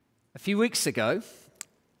A few weeks ago,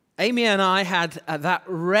 Amy and I had that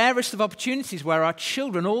rarest of opportunities where our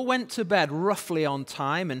children all went to bed roughly on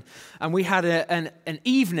time, and we had an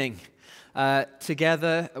evening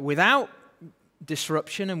together without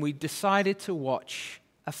disruption, and we decided to watch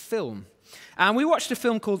a film. And we watched a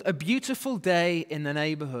film called A Beautiful Day in the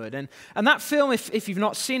Neighborhood. And that film, if you've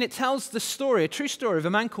not seen it, tells the story, a true story of a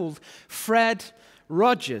man called Fred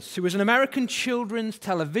Rogers, who was an American children's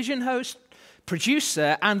television host,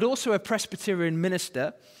 producer, and also a Presbyterian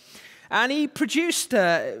minister. And he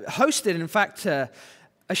hosted, in fact, a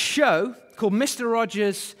show called Mr.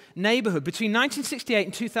 Rogers' Neighborhood between 1968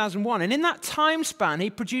 and 2001. And in that time span,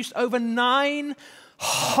 he produced over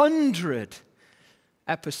 900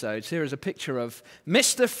 episodes. Here is a picture of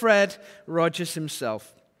Mr. Fred Rogers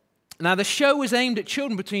himself. Now, the show was aimed at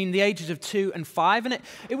children between the ages of 2 and 5, and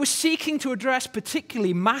it was seeking to address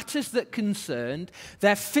particularly matters that concerned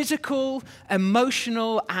their physical,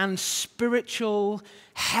 emotional, and spiritual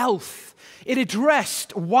health. It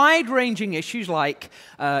addressed wide-ranging issues like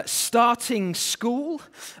starting school,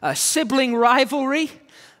 sibling rivalry.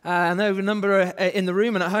 I know a number in the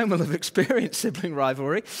room and at home will have experienced sibling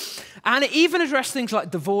rivalry. And it even addressed things like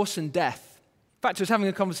divorce and death. In fact, I was having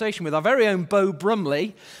a conversation with our very own Bo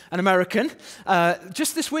Brumley, an American,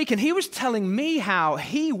 just this week, and he was telling me how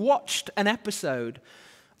he watched an episode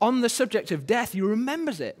on the subject of death. He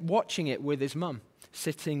remembers it, watching it with his mum,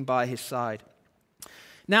 sitting by his side.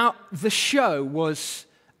 Now, the show was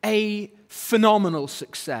a phenomenal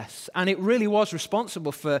success, and it really was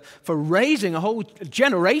responsible for raising a whole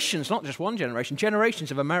generations, not just one generation, generations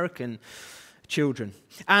of American children.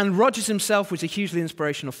 And Rogers himself was a hugely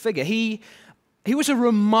inspirational figure. He was a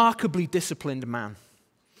remarkably disciplined man.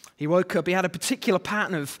 He woke up, he had a particular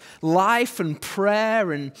pattern of life and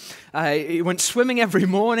prayer, and he went swimming every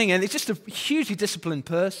morning, and he's just a hugely disciplined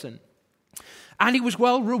person. And he was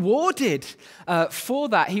well rewarded for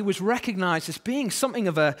that. He was recognized as being something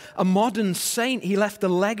of a modern saint. He left a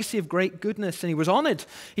legacy of great goodness, and he was honored.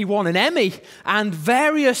 He won an Emmy and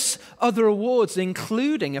various other awards,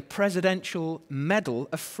 including a Presidential Medal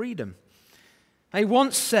of Freedom. He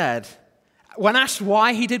once said, when asked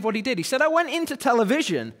why he did what he did, he said, "I went into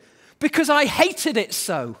television because I hated it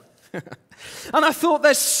so." And I thought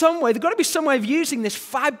there's got to be some way of using this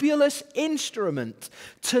fabulous instrument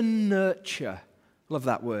to nurture. Love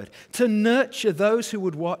that word. To nurture those who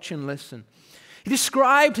would watch and listen. He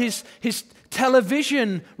described his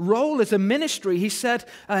television role as a ministry. He said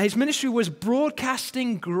his ministry was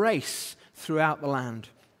broadcasting grace throughout the land.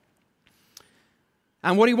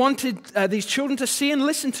 And what he wanted these children to see and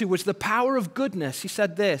listen to was the power of goodness. He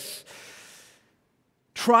said this: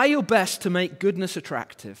 try your best to make goodness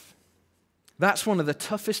attractive. That's one of the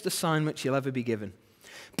toughest assignments you'll ever be given.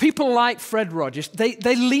 People like Fred Rogers,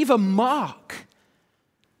 they leave a mark.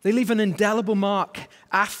 They leave an indelible mark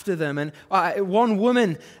after them. And one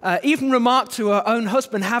woman even remarked to her own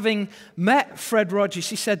husband, having met Fred Rogers,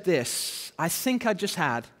 she said this: "I think I just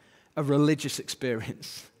had a religious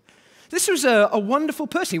experience." This was a wonderful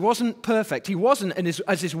person. He wasn't perfect. He wasn't,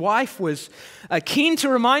 as his wife was keen to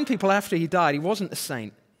remind people after he died, he wasn't a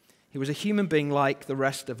saint. He was a human being like the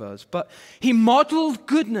rest of us. But he modeled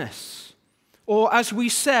goodness. Or as we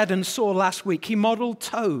said and saw last week, he modeled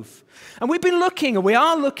tov. And we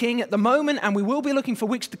are looking at the moment, and we will be looking for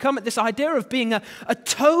weeks to come at this idea of being a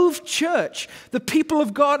tov church, the people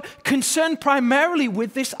of God concerned primarily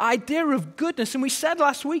with this idea of goodness. And we said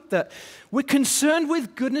last week that we're concerned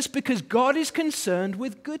with goodness because God is concerned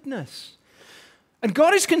with goodness. And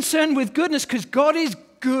God is concerned with goodness because God is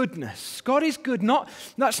goodness. God is good.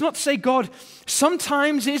 That's not to say God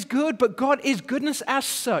sometimes is good, but God is goodness as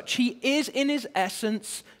such. He is in his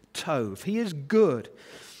essence tov. He is good.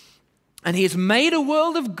 And he has made a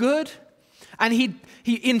world of good, and he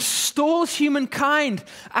installs humankind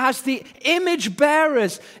as the image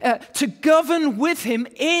bearers to govern with him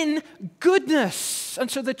in goodness.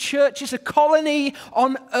 And so the church is a colony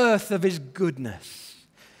on earth of his goodness.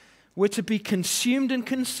 We're to be consumed and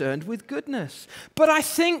concerned with goodness. But I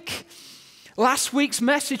think last week's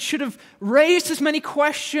message should have raised as many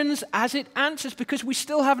questions as it answers, because we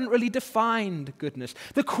still haven't really defined goodness.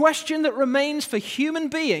 The question that remains for human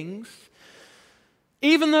beings,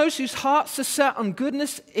 even those whose hearts are set on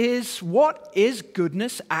goodness, is what is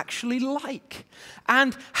goodness actually like?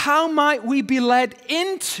 And how might we be led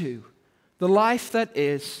into the life that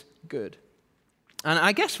is good? And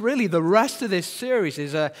I guess really the rest of this series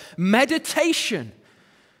is a meditation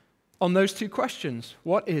on those two questions.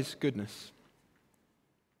 What is goodness?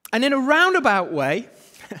 And in a roundabout way,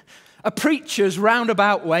 a preacher's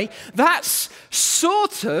roundabout way, that's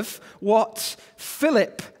sort of what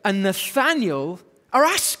Philip and Nathanael are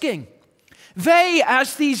asking. They,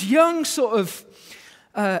 as these young sort of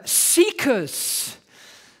seekers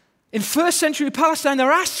in first century Palestine,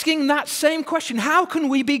 they're asking that same question. How can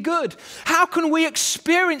we be good? How can we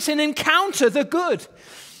experience and encounter the good?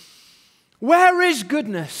 Where is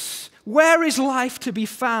goodness? Where is life to be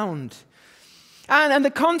found? And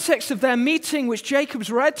the context of their meeting, which Jacob's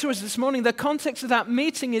read to us this morning, the context of that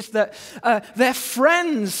meeting is that their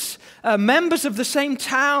friends, members of the same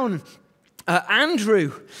town,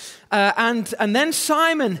 Andrew, and then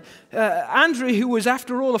Simon, Andrew, who was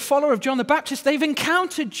after all a follower of John the Baptist, they've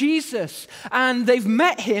encountered Jesus and they've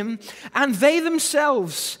met him, and they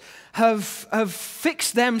themselves have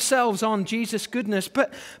fixed themselves on Jesus' goodness.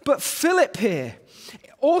 But Philip here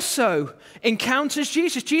also encounters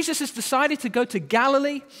Jesus. Jesus has decided to go to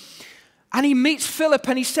Galilee, and he meets Philip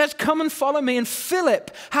and he says, "Come and follow me." And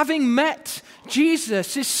Philip, having met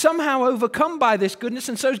Jesus, is somehow overcome by this goodness,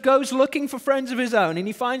 and so goes looking for friends of his own, and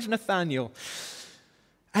he finds Nathanael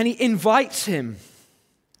and he invites him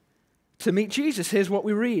to meet Jesus. Here's what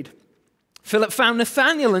we read. Philip found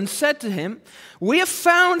Nathanael and said to him, "We have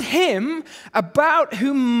found him about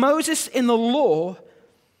whom Moses in the law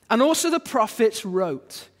and also the prophets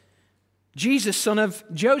wrote, Jesus, son of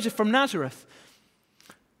Joseph from Nazareth."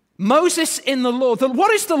 Moses in the law.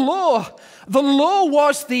 What is the law? The law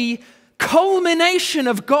was the culmination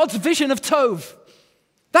of God's vision of Tov.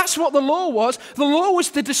 That's what the law was. The law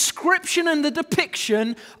was the description and the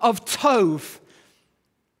depiction of Tov.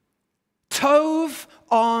 Tov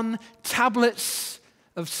on tablets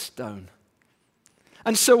of stone.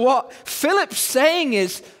 And so what Philip's saying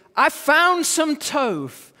is, I found some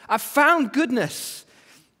Tov. I found goodness.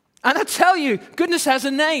 And I tell you, goodness has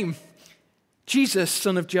a name. Jesus,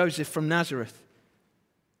 son of Joseph from Nazareth.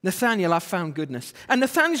 Nathanael, I found goodness. And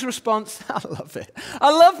Nathanael's response, I love it. I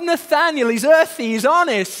love Nathanael. He's earthy. He's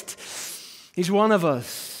honest. He's one of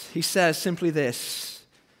us. He says simply this: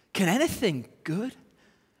 can anything good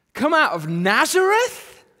come out of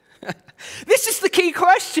Nazareth? This is the key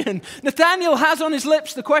question. Nathanael has on his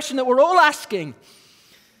lips the question that we're all asking.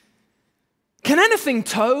 Can anything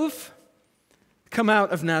Tov come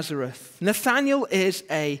out of Nazareth? Nathanael is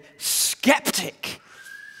a skeptic.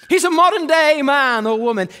 He's a modern day man or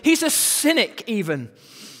woman. He's a cynic even.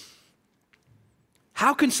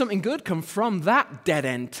 How can something good come from that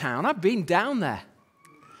dead-end town? I've been down there.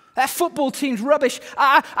 That football team's rubbish.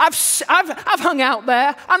 I've hung out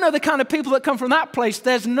there. I know the kind of people that come from that place.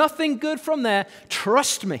 There's nothing good from there.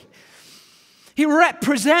 Trust me. He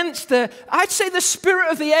represents I'd say the spirit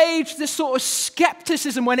of the age, this sort of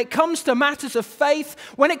skepticism when it comes to matters of faith,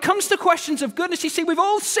 when it comes to questions of goodness. You see, we've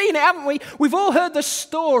all seen it, haven't we? We've all heard the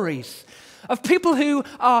stories of people who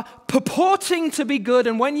are purporting to be good,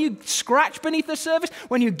 and when you scratch beneath the surface,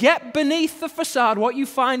 when you get beneath the facade, what you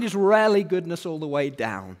find is rarely goodness all the way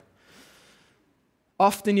down.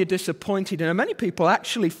 Often you're disappointed, and many people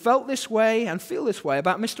actually felt this way and feel this way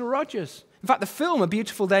about Mr. Rogers. In fact, the film, A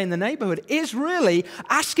Beautiful Day in the Neighborhood, is really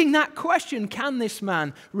asking that question: can this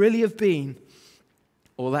man really have been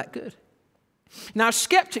all that good? Now,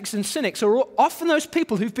 skeptics and cynics are often those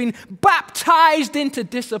people who've been baptized into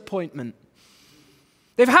disappointment.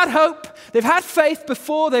 They've had hope, they've had faith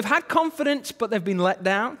before, they've had confidence, but they've been let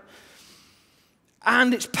down.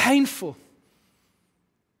 And it's painful.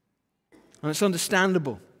 And it's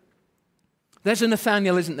understandable. There's a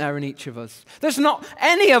Nathanael, isn't there, in each of us? There's not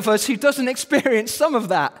any of us who doesn't experience some of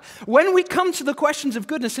that. When we come to the questions of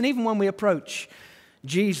goodness, and even when we approach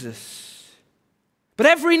Jesus. But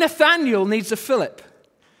every Nathanael needs a Philip.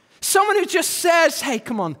 Someone who just says, hey,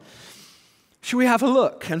 come on, should we have a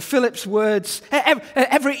look? And Philip's words,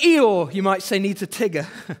 every Eeyore, you might say, needs a Tigger.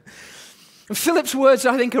 And Philip's words,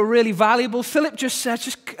 I think, are really valuable. Philip just says,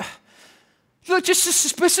 just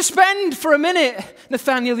suspend for a minute,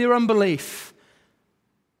 Nathanael, your unbelief.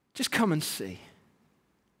 Just come and see.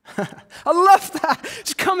 I love that.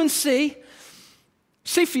 Just come and see.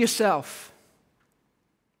 See for yourself.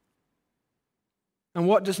 And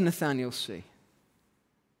what does Nathanael see?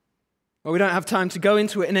 Well, we don't have time to go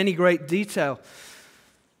into it in any great detail.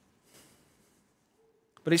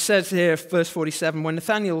 But it says here, verse 47, when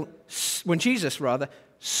Jesus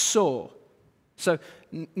saw. So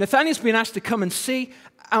Nathanael's been asked to come and see.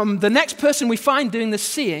 The next person we find doing the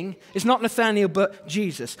seeing is not Nathanael, but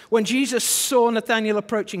Jesus. When Jesus saw Nathanael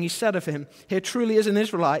approaching, he said of him, "Here truly is an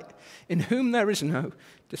Israelite, in whom there is no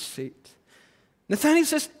deceit." Nathanael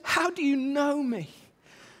says, "How do you know me?"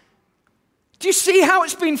 Do you see how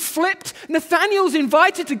it's been flipped? Nathanael's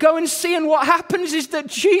invited to go and see, and what happens is that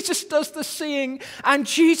Jesus does the seeing and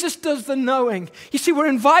Jesus does the knowing. You see, we're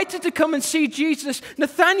invited to come and see Jesus.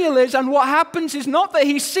 Nathanael is, and what happens is not that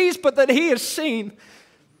he sees, but that he is seen.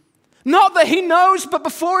 Not that he knows, but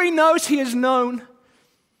before he knows, he is known.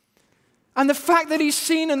 And the fact that he's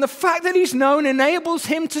seen and the fact that he's known enables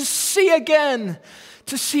him to see again,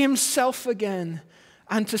 to see himself again,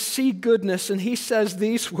 and to see goodness. And he says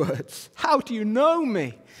these words, "How do you know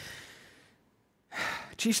me?"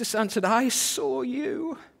 Jesus answered, "I saw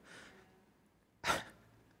you. I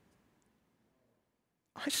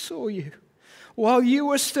saw you while you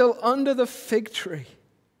were still under the fig tree."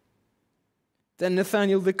 Then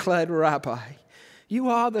Nathanael declared, "Rabbi, you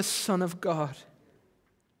are the Son of God.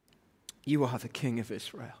 You are the King of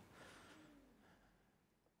Israel."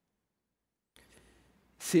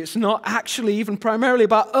 See, it's not actually even primarily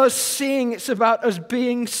about us seeing, it's about us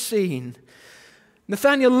being seen.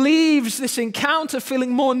 Nathanael leaves this encounter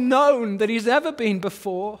feeling more known than he's ever been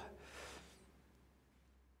before.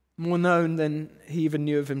 More known than he even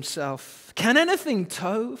knew of himself. Can anything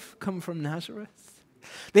tov come from Nazareth?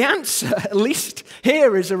 The answer, at least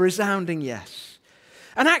here, is a resounding yes.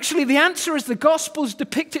 And actually, the answer as the Gospels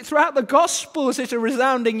depict it throughout the Gospels is a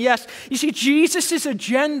resounding yes. You see, Jesus'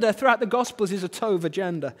 agenda throughout the Gospels is a tov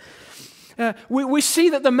agenda. We see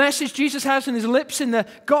that the message Jesus has in his lips in the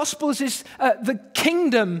Gospels is the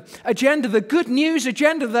kingdom agenda, the good news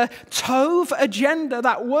agenda, the tov agenda.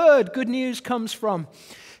 That word, good news, comes from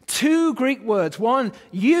two Greek words. One,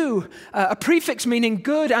 you, a prefix meaning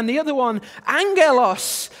good, and the other one,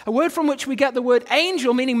 angelos, a word from which we get the word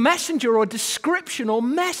angel, meaning messenger or description or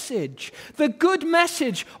message. The good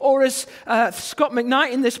message, or as Scott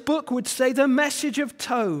McKnight in this book would say, the message of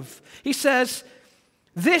tov. He says,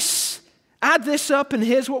 add this up, and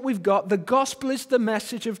here's what we've got. The gospel is the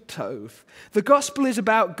message of tov. The gospel is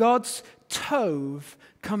about God's tov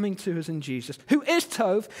coming to us in Jesus, who is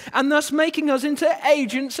tov, and thus making us into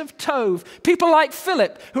agents of tov. People like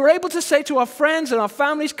Philip, who are able to say to our friends and our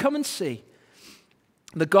families, "Come and see."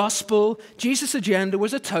 The gospel, Jesus' agenda,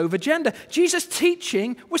 was a tov agenda. Jesus'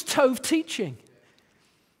 teaching was tov teaching.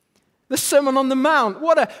 The Sermon on the Mount,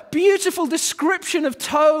 what a beautiful description of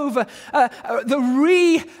tov,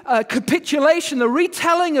 the recapitulation, the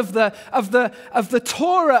retelling of the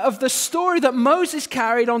Torah, of the story that Moses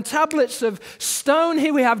carried on tablets of stone.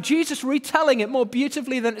 Here we have Jesus retelling it more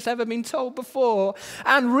beautifully than it's ever been told before,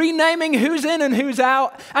 and renaming who's in and who's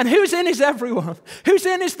out, and who's in is everyone. Who's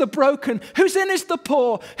in is the broken, who's in is the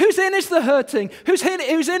poor, who's in is the hurting, who's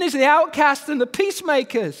in is the outcast and the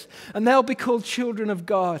peacemakers, and they'll be called children of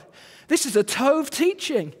God. This is a tov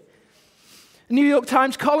teaching. New York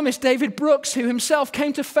Times columnist David Brooks, who himself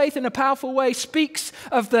came to faith in a powerful way, speaks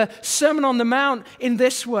of the Sermon on the Mount in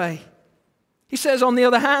this way. He says, on the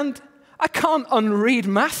other hand, I can't unread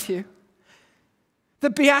Matthew. The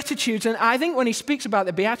Beatitudes, and I think when he speaks about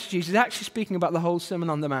the Beatitudes, he's actually speaking about the whole Sermon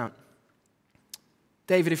on the Mount.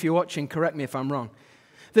 David, if you're watching, correct me if I'm wrong.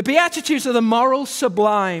 The Beatitudes are the moral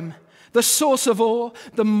sublime, the source of awe,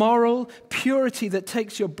 the moral purity that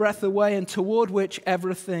takes your breath away and toward which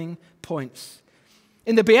everything points.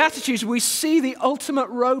 In the Beatitudes, we see the ultimate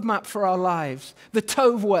roadmap for our lives, the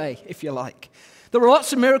Tov way, if you like. There are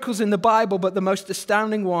lots of miracles in the Bible, but the most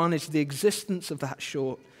astounding one is the existence of that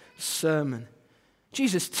short sermon.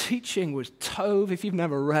 Jesus' teaching was Tov. If you've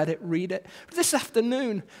never read it, read it. But this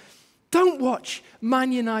afternoon, don't watch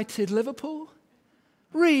Man United Liverpool.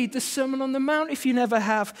 Read the Sermon on the Mount if you never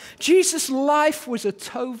have. Jesus' life was a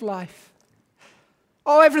Tov life.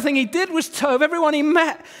 Oh, everything he did was Tov. Everyone he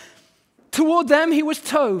met, toward them he was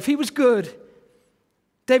Tov. He was good.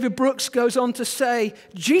 David Brooks goes on to say,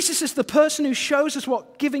 Jesus is the person who shows us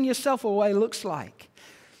what giving yourself away looks like.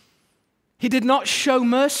 He did not show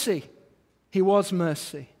mercy. He was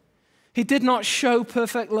mercy. He did not show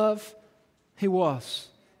perfect love. He was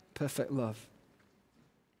perfect love.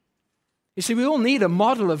 You see, we all need a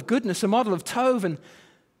model of goodness, a model of Tov, and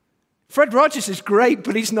Fred Rogers is great,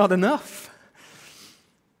 but he's not enough.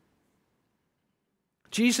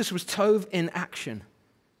 Jesus was Tov in action.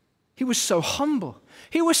 He was so humble.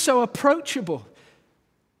 He was so approachable.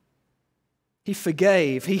 He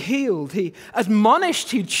forgave. He healed. He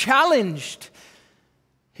admonished. He challenged.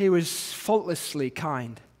 He was faultlessly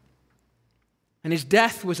kind. And his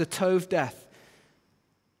death was a Tov death.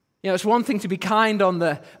 You know, it's one thing to be kind on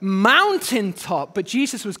the mountaintop, but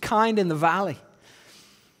Jesus was kind in the valley.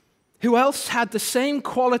 Who else had the same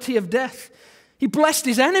quality of death? He blessed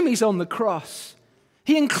his enemies on the cross.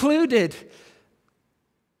 He included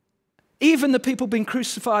even the people being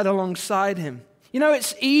crucified alongside him. You know,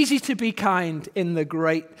 it's easy to be kind in the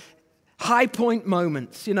great high point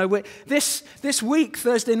moments. You know, this week,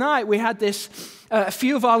 Thursday night, we had a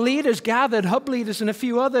few of our leaders gathered, hub leaders and a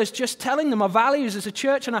few others, just telling them our values as a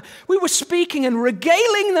church. And we were speaking and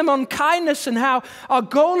regaling them on kindness and how our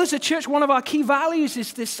goal as a church, one of our key values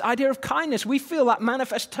is this idea of kindness. We feel that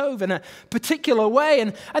manifest tov in a particular way.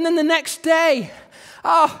 And then the next day,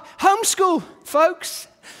 homeschool, folks.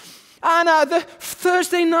 And the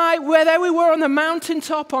Thursday night, there we were on the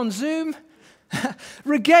mountaintop on Zoom,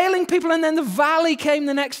 regaling people, and then the valley came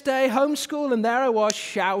the next day, homeschool, and there I was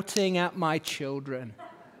shouting at my children.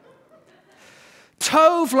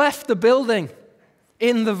 Tov left the building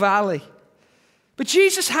in the valley. But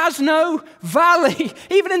Jesus has no valley.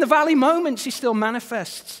 Even in the valley moments, he still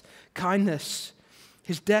manifests kindness.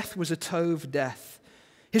 His death was a Tov death.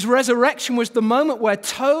 His resurrection was the moment where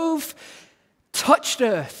Tov touched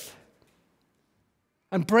earth.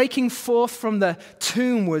 And breaking forth from the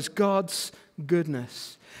tomb was God's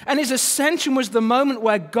goodness. And his ascension was the moment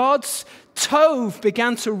where God's Tov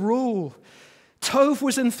began to rule. Tov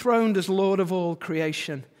was enthroned as Lord of all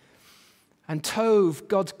creation. And Tov,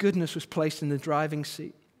 God's goodness, was placed in the driving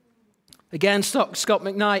seat. Again, Scott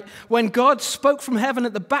McKnight, when God spoke from heaven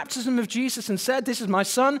at the baptism of Jesus and said, "This is my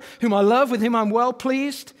son, whom I love, with whom I'm well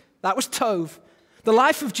pleased," that was Tov. The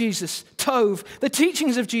life of Jesus, Tov. The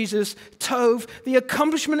teachings of Jesus, Tov. The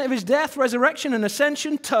accomplishment of his death, resurrection, and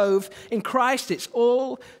ascension, Tov. In Christ, it's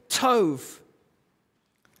all Tov.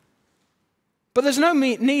 But there's no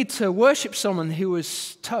need to worship someone who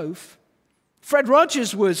was Tov. Fred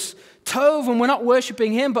Rogers was Tov, and we're not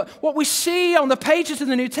worshiping him, but what we see on the pages of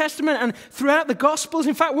the New Testament and throughout the Gospels,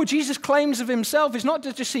 in fact, what Jesus claims of himself is not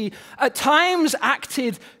just he at times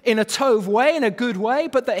acted in a Tov way, in a good way,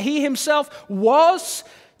 but that he himself was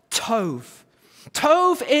Tov.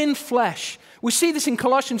 Tov in flesh. We see this in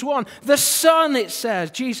Colossians 1. The Son, it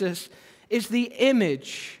says, Jesus, is the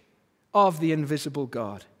image of the invisible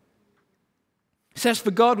God. It says,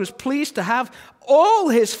 for God was pleased to have all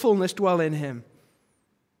his fullness dwell in him.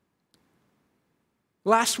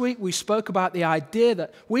 Last week we spoke about the idea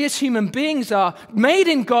that we as human beings are made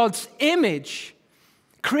in God's image,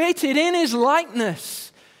 created in his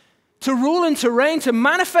likeness, to rule and to reign, to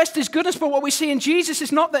manifest his goodness. But what we see in Jesus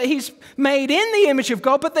is not that he's made in the image of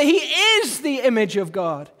God, but that he is the image of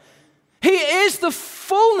God. He is the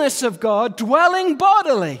fullness of God dwelling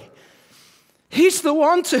bodily. He's the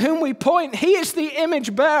one to whom we point. He is the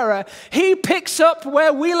image bearer. He picks up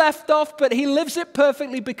where we left off, but he lives it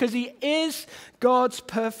perfectly because he is God's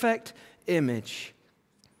perfect image.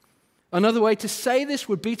 Another way to say this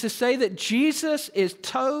would be to say that Jesus is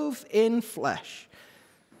Tov in flesh.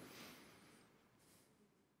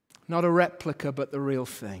 Not a replica, but the real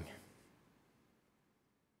thing.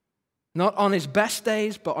 Not on his best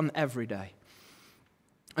days, but on every day.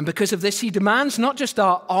 And because of this, he demands not just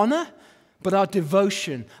our honor, but our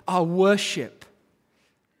devotion, our worship.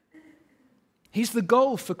 He's the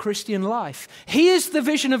goal for Christian life. He is the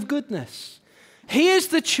vision of goodness. He is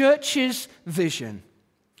the church's vision.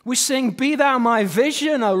 We sing, "Be thou my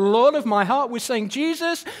vision, O Lord of my heart." We're saying,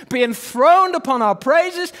 Jesus, be enthroned upon our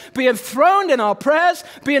praises, be enthroned in our prayers,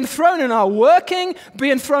 be enthroned in our working, be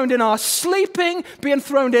enthroned in our sleeping, be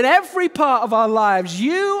enthroned in every part of our lives.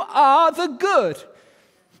 You are the good.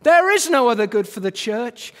 There is no other good for the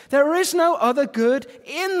church. There is no other good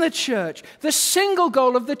in the church. The single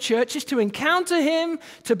goal of the church is to encounter him,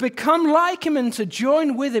 to become like him, and to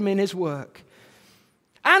join with him in his work.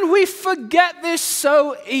 And we forget this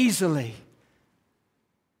so easily.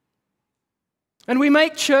 And we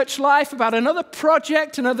make church life about another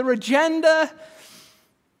project, another agenda,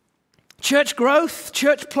 church growth,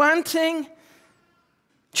 church planting,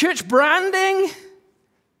 church branding,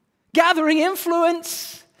 gathering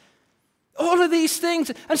influence. All of these things,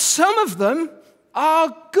 and some of them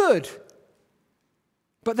are good,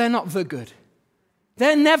 but they're not the good.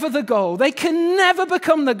 They're never the goal. They can never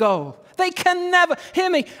become the goal. They can never, hear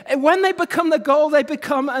me, when they become the goal, they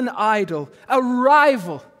become an idol, a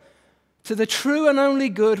rival to the true and only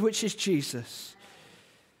good, which is Jesus.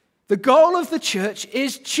 The goal of the church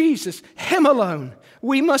is Jesus, him alone.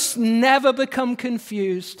 We must never become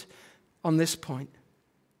confused on this point.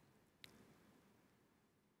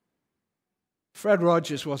 Fred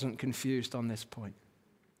Rogers wasn't confused on this point.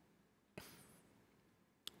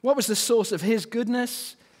 What was the source of his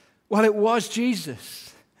goodness? Well, it was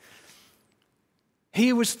Jesus.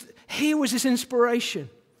 He was his inspiration,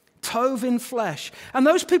 Tov in flesh. And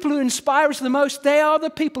those people who inspire us the most, they are the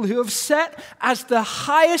people who have set as the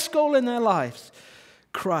highest goal in their lives,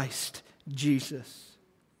 Christ Jesus.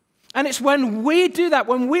 And it's when we do that,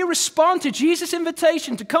 when we respond to Jesus'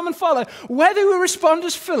 invitation to come and follow, whether we respond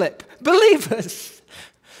as Philip, believers,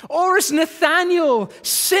 Or as Nathaniel,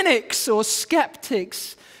 cynics or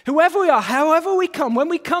skeptics, whoever we are, however we come, when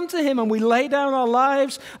we come to him and we lay down our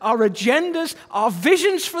lives, our agendas, our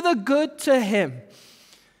visions for the good to him,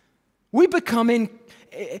 we become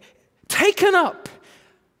taken up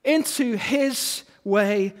into his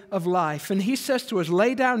way of life. And he says to us,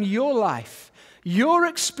 lay down your life, your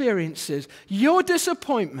experiences, your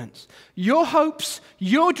disappointments, your hopes,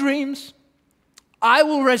 your dreams. I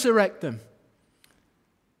will resurrect them.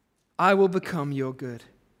 I will become your good.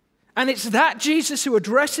 And it's that Jesus who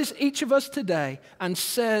addresses each of us today and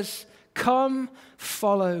says, come,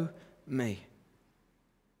 follow me.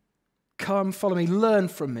 Come, follow me, learn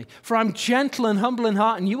from me. For I'm gentle and humble in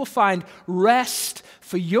heart, and you will find rest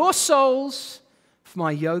for your souls. For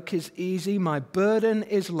my yoke is easy, my burden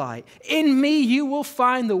is light. In me you will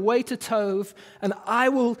find the way to Tov, and I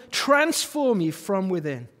will transform you from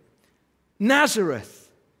within. Nazareth,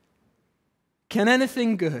 can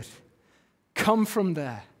anything good come from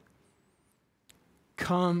there?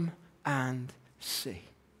 Come and see.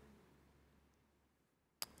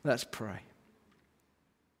 Let's pray.